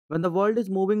When the world is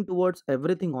moving towards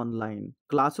everything online,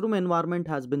 classroom environment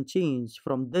has been changed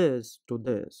from this to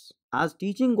this. As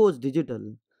teaching goes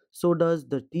digital, so does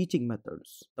the teaching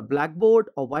methods. The blackboard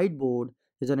or whiteboard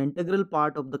is an integral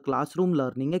part of the classroom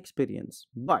learning experience.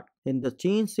 But in the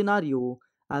change scenario,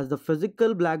 as the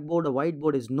physical blackboard or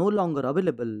whiteboard is no longer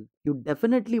available, you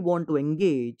definitely want to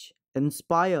engage,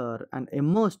 inspire, and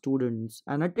immerse students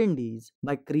and attendees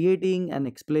by creating and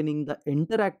explaining the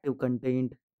interactive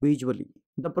content visually.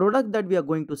 The product that we are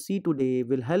going to see today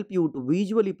will help you to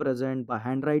visually present by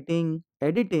handwriting,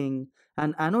 editing,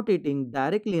 and annotating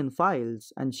directly in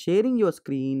files and sharing your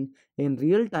screen in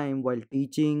real time while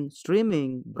teaching,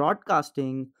 streaming,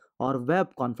 broadcasting, or web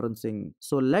conferencing.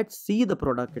 So let's see the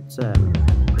product itself.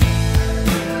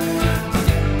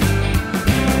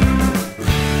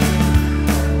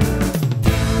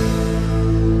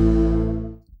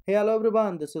 Hey, hello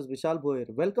everyone, this is Vishal Bhoir.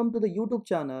 Welcome to the YouTube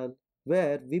channel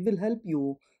where we will help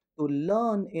you to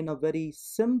learn in a very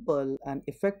simple and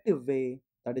effective way,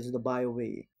 that is the bio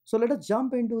way. So let us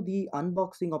jump into the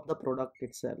unboxing of the product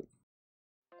itself.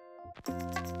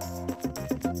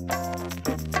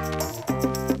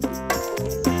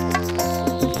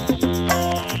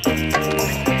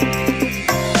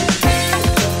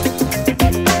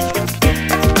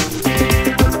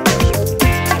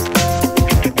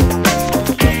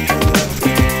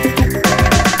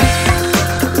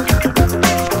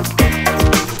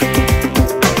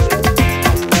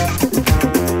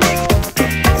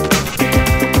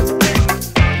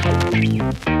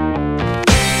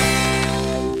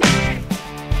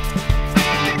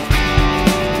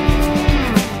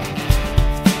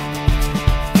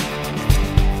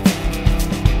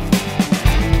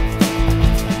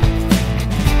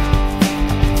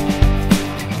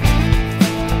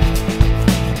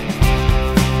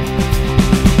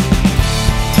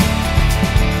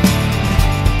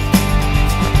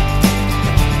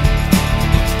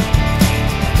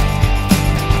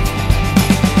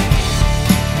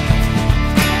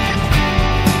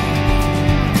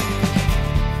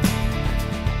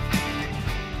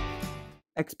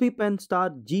 XP-Pen Star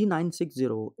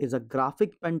G960 is a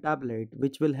graphic pen tablet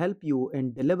which will help you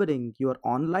in delivering your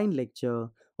online lecture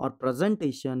or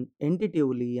presentation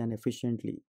intuitively and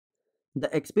efficiently. The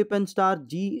XP-Pen Star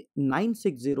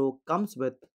G960 comes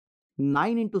with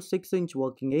 9 into 6 inch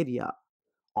working area,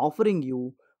 offering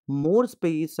you more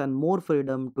space and more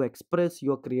freedom to express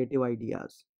your creative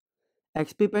ideas.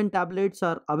 XP-Pen tablets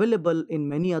are available in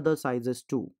many other sizes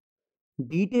too.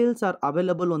 Details are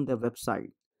available on their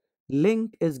website.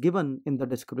 Link is given in the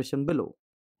description below.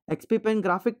 XP-Pen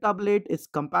graphic tablet is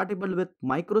compatible with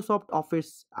Microsoft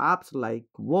Office apps like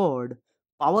Word,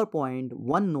 PowerPoint,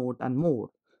 OneNote, and more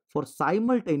for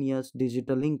simultaneous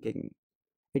digital inking.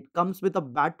 It comes with a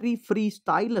battery-free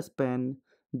stylus pen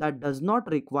that does not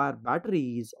require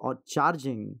batteries or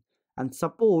charging and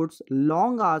supports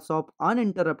long hours of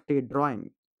uninterrupted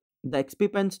drawing. The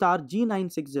XP-Pen Star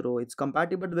G960 is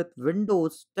compatible with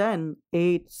Windows 10,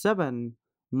 8, 7,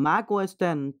 Mac OS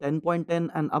 10, 10.10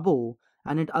 and above,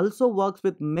 and it also works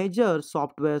with major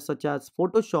software such as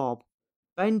Photoshop,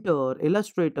 Painter,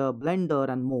 Illustrator, Blender,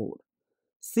 and more.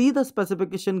 See the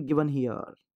specification given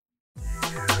here.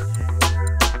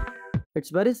 It's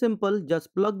very simple,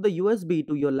 just plug the USB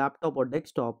to your laptop or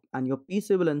desktop and your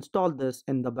PC will install this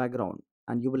in the background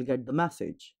and you will get the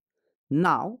message.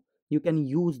 Now you can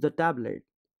use the tablet.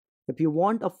 If you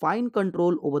want a fine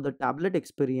control over the tablet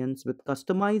experience with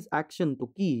customized action to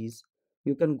keys,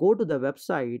 you can go to the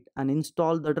website and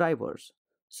install the drivers.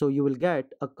 So you will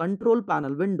get a control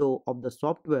panel window of the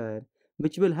software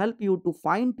which will help you to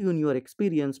fine tune your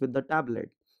experience with the tablet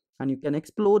and you can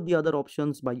explore the other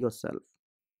options by yourself.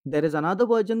 There is another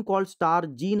version called Star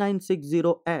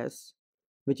G960S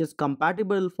which is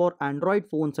compatible for Android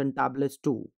phones and tablets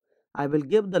too. I will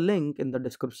give the link in the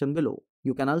description below.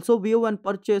 You can also view and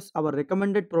purchase our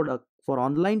recommended product for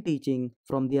online teaching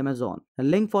from the Amazon. A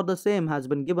link for the same has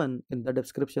been given in the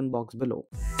description box below.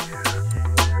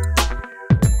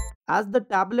 As the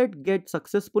tablet gets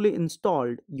successfully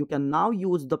installed, you can now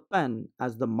use the pen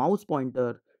as the mouse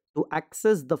pointer to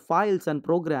access the files and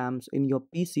programs in your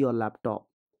PC or laptop.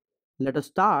 Let us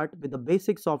start with the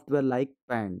basic software like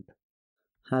Paint.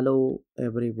 Hello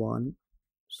everyone.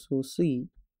 So see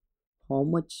how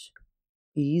much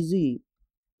easy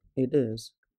it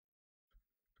is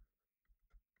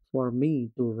for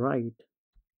me to write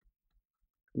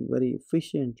very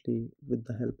efficiently with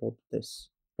the help of this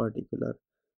particular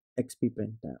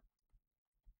XP-Pen tab.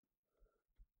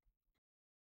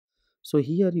 So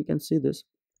here you can see this.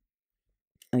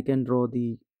 I can draw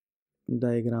the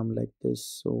diagram like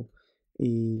this. So A,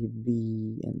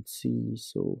 B and C.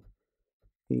 So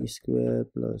a square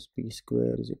plus b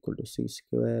square is equal to c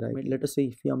square. Let us say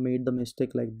if you have made the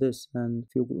mistake like this, and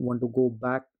if you want to go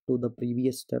back to the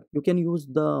previous step, you can use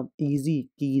the easy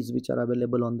keys which are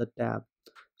available on the tab.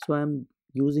 So I'm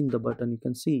using the button. You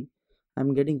can see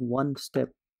I'm getting one step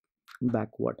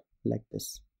backward like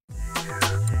this.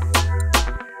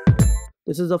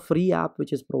 This is a free app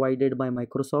which is provided by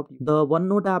Microsoft. The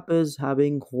OneNote app is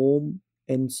having home,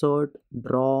 insert,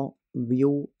 draw,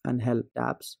 view and help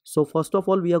tabs. So first of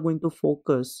all, we are going to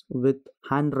focus with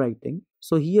handwriting.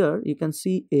 So here you can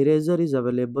see eraser is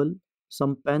available.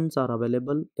 Some pens are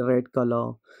available, red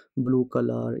color, blue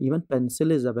color, even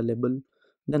pencil is available.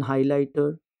 Then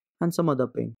highlighter and some other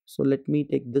pen. So let me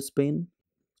take this pen.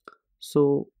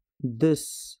 So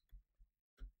this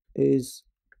is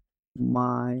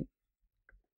my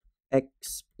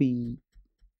XP-Pen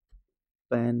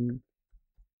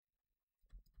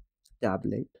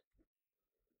tablet,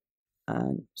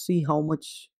 and see how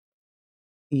much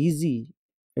easy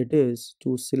it is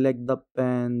to select the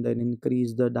pen, then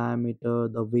increase the diameter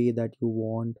the way that you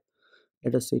want.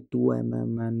 Let us say 2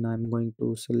 mm, and I'm going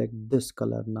to select this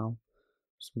color now.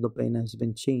 So the pen has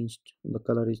been changed, the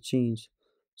color is changed.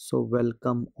 So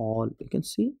welcome all, you can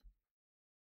see.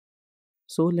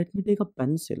 So let me take a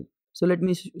pencil. So let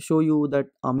me show you that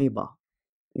amoeba.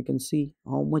 You can see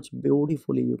how much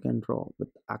beautifully you can draw with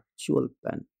actual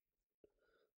pen.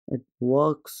 It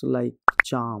works like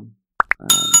charm,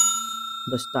 and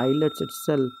the stylus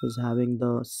itself is having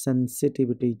the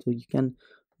sensitivity, so you can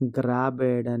grab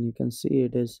it and you can see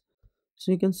it is.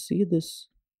 So you can see this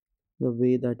the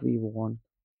way that we want,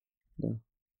 the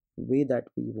way that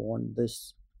we want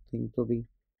this thing to be.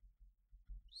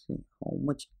 See how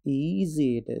much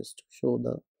easy it is to show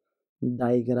the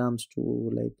diagrams to,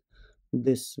 like,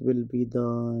 this will be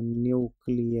the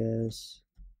nucleus,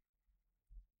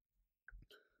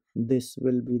 this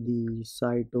will be the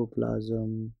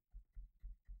cytoplasm.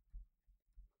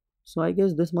 So I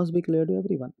guess this must be clear to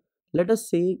everyone. Let us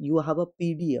say you have a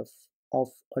PDF of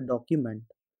a document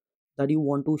that you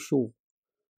want to show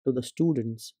to the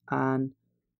students, and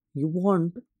you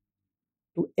want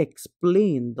to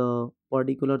explain the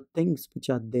particular things which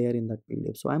are there in that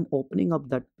PDF. So I'm opening up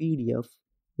that PDF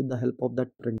with the help of that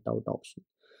printout option.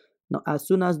 Now as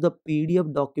soon as the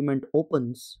PDF document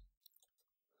opens,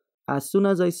 as soon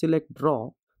as I select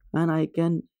draw, and I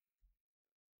can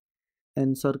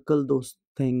encircle those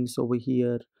things over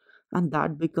here, and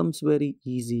that becomes very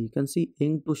easy. You can see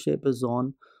ink to shape is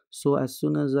on. So as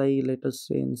soon as I, let us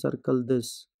say, encircle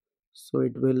this, so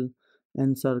it will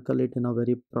encircle it in a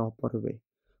very proper way.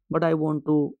 But I want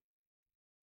to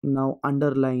now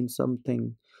underline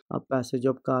something, a passage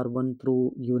of carbon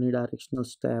through unidirectional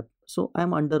step, so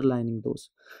I'm underlining those.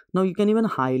 Now you can even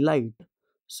highlight,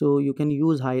 so you can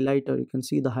use highlighter. You can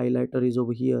see the highlighter is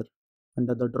over here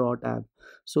under the draw tab.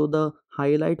 So the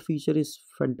highlight feature is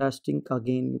fantastic.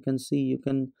 Again, you can see you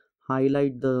can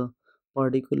highlight the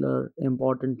particular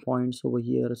important points over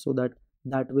here, so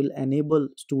that will enable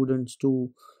students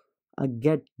to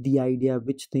get the idea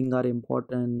which thing are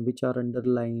important, which are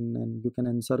underlined, and you can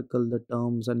encircle the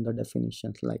terms and the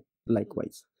definitions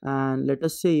likewise. And let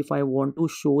us say if I want to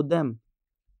show them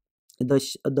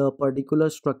the particular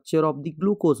structure of the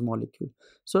glucose molecule,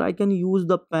 so I can use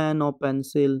the pen or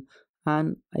pencil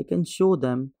and I can show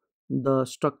them the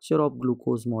structure of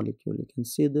glucose molecule. You can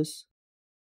see this.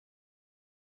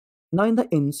 Now in the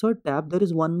insert tab, there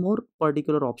is one more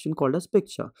particular option called as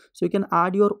picture. So you can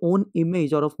add your own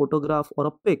image or a photograph or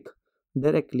a pic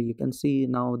directly. You can see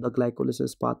now the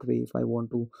glycolysis pathway if I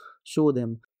want to show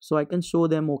them. So I can show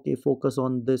them, okay, focus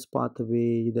on this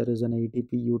pathway. There is an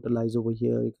ATP utilized over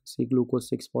here. You can see glucose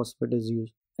 6 phosphate is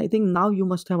used. I think now you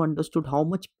must have understood how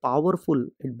much powerful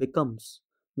it becomes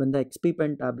when the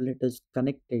XP-Pen tablet is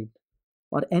connected,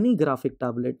 or any graphic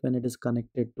tablet when it is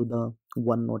connected to the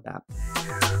OneNote app.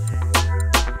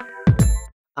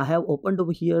 I have opened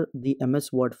over here the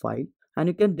MS Word file, and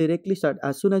you can directly start.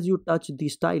 As soon as you touch the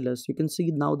stylus, you can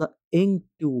see now the ink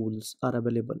tools are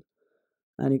available,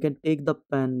 and you can take the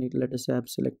pen. Let us say I've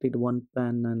selected one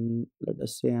pen, and let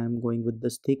us say I'm going with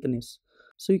this thickness.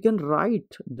 So you can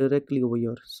write directly over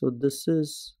here. So this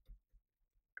is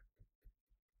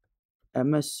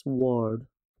MS Word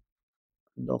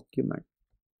document.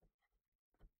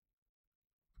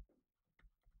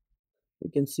 You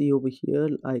can see over here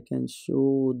I can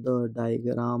show the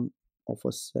diagram of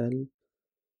a cell,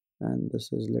 and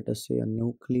this is, let us say, a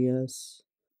nucleus.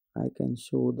 I can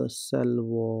show the cell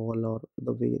wall or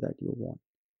the way that you want.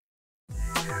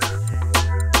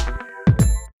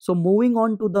 So moving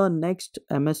on to the next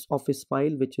MS Office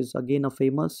file, which is again a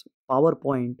famous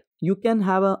PowerPoint. You can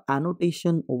have a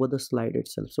annotation over the slide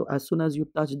itself. So as soon as you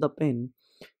touch the pen,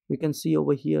 you can see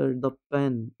over here the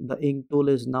pen, the ink tool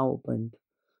is now opened.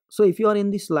 So if you are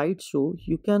in the slideshow,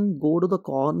 you can go to the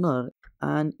corner,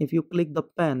 and if you click the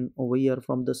pen over here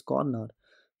from this corner,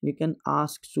 you can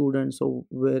ask students, so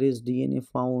where is DNA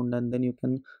found, and then you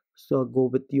can so go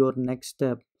with your next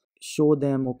step, show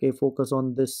them, okay, focus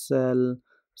on this cell.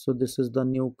 So this is the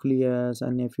nucleus,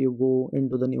 and if you go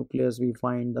into the nucleus, we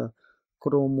find the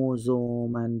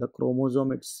chromosome, and the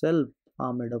chromosome itself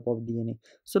are made up of DNA.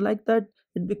 So like that,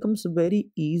 it becomes very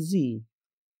easy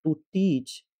to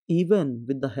teach even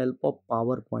with the help of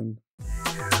PowerPoint.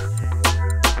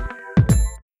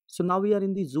 So now we are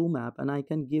in the Zoom app, and I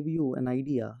can give you an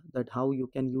idea that how you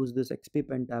can use this XP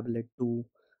Pen tablet to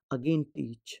again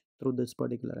teach through this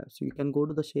particular app. So you can go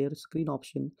to the share screen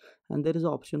option, and there is an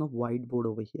option of whiteboard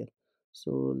over here.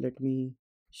 So let me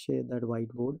share that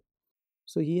whiteboard.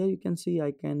 So here you can see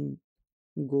I can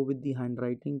go with the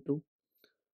handwriting too,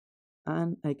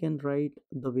 and I can write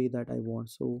the way that I want.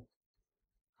 So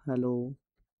hello,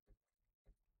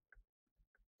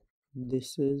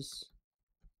 this is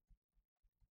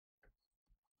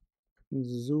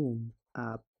Zoom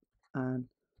app, and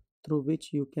through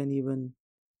which you can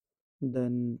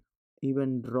then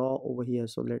even draw over here.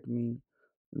 So let me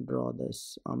draw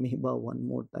this amoeba one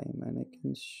more time, and I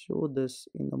can show this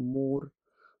in a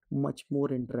much more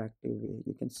interactive way.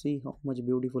 You can see how much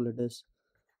beautiful it is.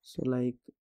 So like,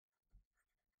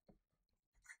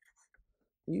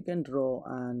 you can draw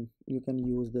and you can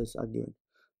use this again.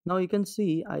 Now you can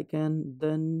see I can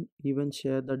then even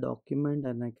share the document,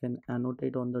 and I can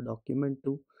annotate on the document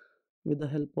too, with the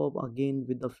help of again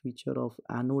with the feature of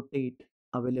annotate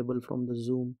available from the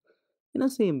Zoom, in the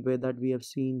same way that we have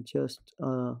seen just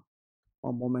a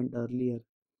moment earlier.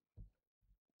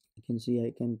 You can see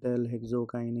I can tell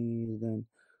hexokinase, then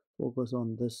focus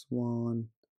on this one,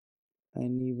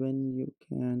 and even you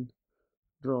can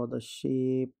draw the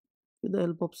shape with the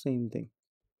help of same thing,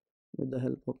 with the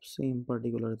help of same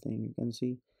particular thing. You can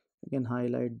see you can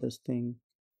highlight this thing,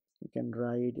 you can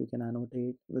write, you can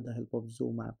annotate with the help of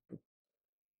Zoom app too.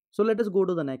 So let us go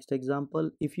to the next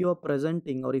example. If you are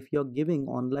presenting or if you are giving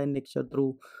online lecture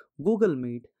through Google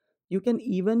Meet, you can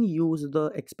even use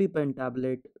the XP Pen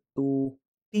tablet to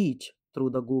teach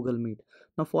through the Google Meet.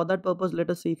 Now for that purpose, let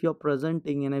us say if you are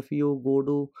presenting, and if you go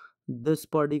to this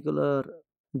particular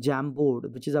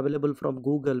Jamboard, which is available from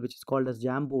Google, which is called as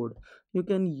Jamboard, you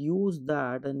can use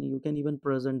that, and you can even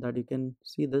present that. You can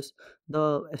see this,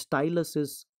 the stylus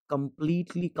is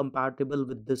completely compatible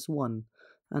with this one,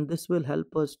 and this will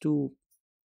help us to,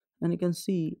 and you can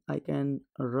see I can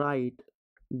write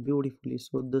beautifully.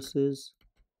 So this is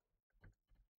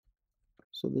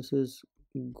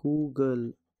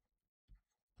Google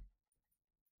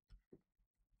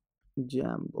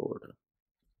Jamboard.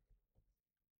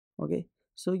 Okay,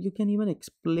 so you can even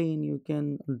explain, you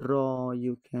can draw,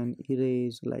 you can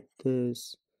erase like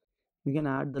this, you can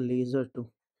add the laser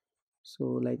too, so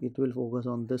like it will focus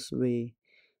on this way.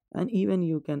 And even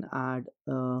you can add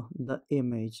the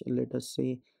image. Let us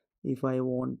say if I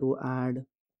want to add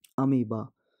amoeba,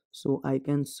 so I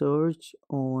can search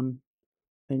on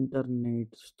internet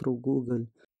through Google,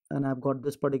 and I've got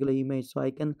this particular image, so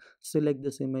I can select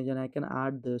this image and I can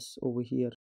add this over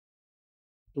here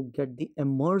to get the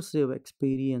immersive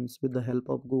experience with the help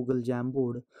of Google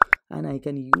Jamboard. And I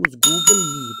can use Google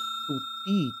Meet to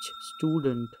teach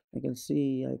student. I can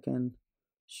see, I can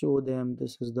show them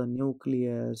this is the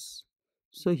nucleus.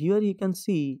 So here you can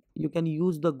see you can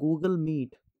use the Google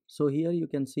Meet. So here you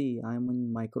can see I'm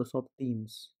in Microsoft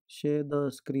Teams. Share the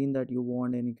screen that you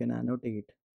want, and you can annotate,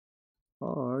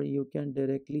 or you can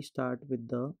directly start with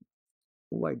the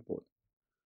whiteboard.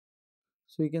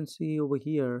 So you can see over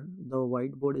here the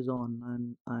whiteboard is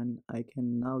on, and I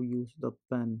can now use the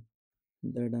pen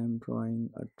that I'm drawing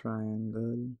a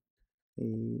triangle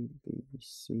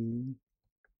ABC,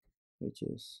 which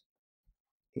is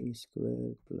a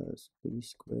square plus b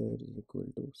square is equal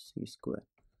to c square.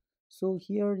 So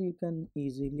here you can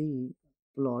easily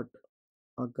plot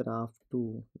a graph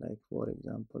too, like for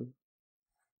example,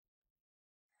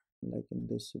 like in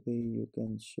this way you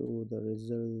can show the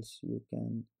results. You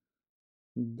can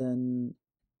then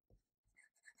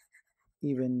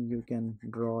even you can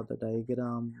draw the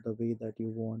diagram the way that you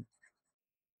want.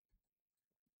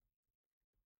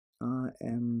 I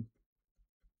am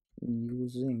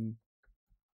using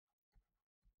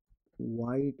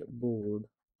whiteboard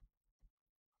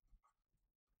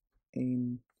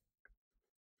in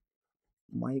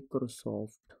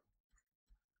Microsoft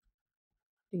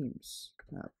Teams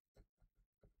app.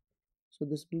 So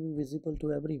this will be visible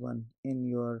to everyone in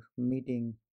your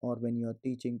meeting. or when you are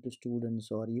teaching to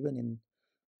students or even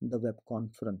in the web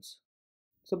conference.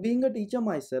 So, being a teacher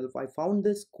myself, I found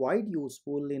this quite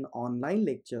useful in online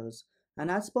lectures. And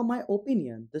as per my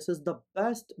opinion, this is the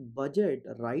best budget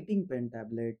writing pen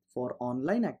tablet for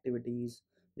online activities,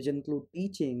 which include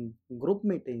teaching, group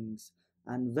meetings,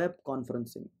 and web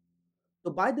conferencing.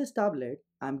 To buy this tablet,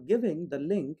 I'm giving the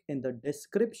link in the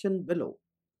description below.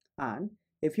 And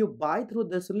if you buy through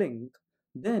this link,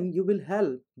 then you will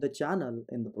help the channel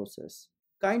in the process.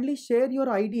 Kindly share your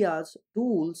ideas,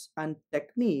 tools, and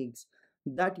techniques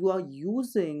that you are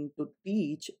using to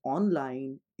teach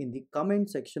online in the comment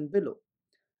section below.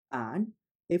 And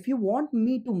if you want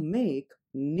me to make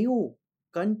new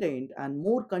content and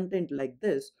more content like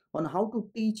this on how to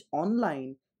teach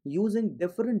online using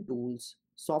different tools,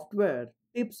 software,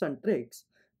 tips, and tricks,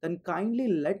 then kindly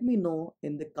let me know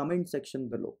in the comment section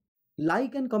below.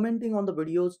 Like and commenting on the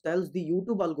videos tells the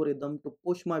YouTube algorithm to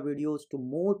push my videos to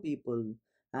more people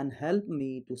and help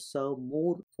me to serve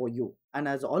more for you. And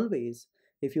as always,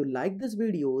 if you like this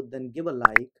video, then give a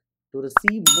like. To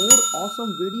receive more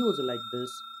awesome videos like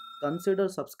this, consider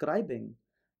subscribing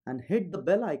and hit the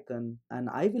bell icon, and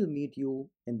I will meet you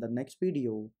in the next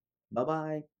video. Bye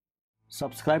bye.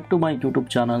 Subscribe to my YouTube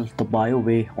channel, The Bio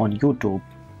Way on YouTube,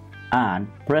 and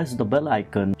press the bell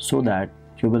icon so that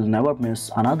you will never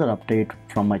miss another update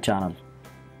from my channel.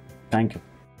 Thank you.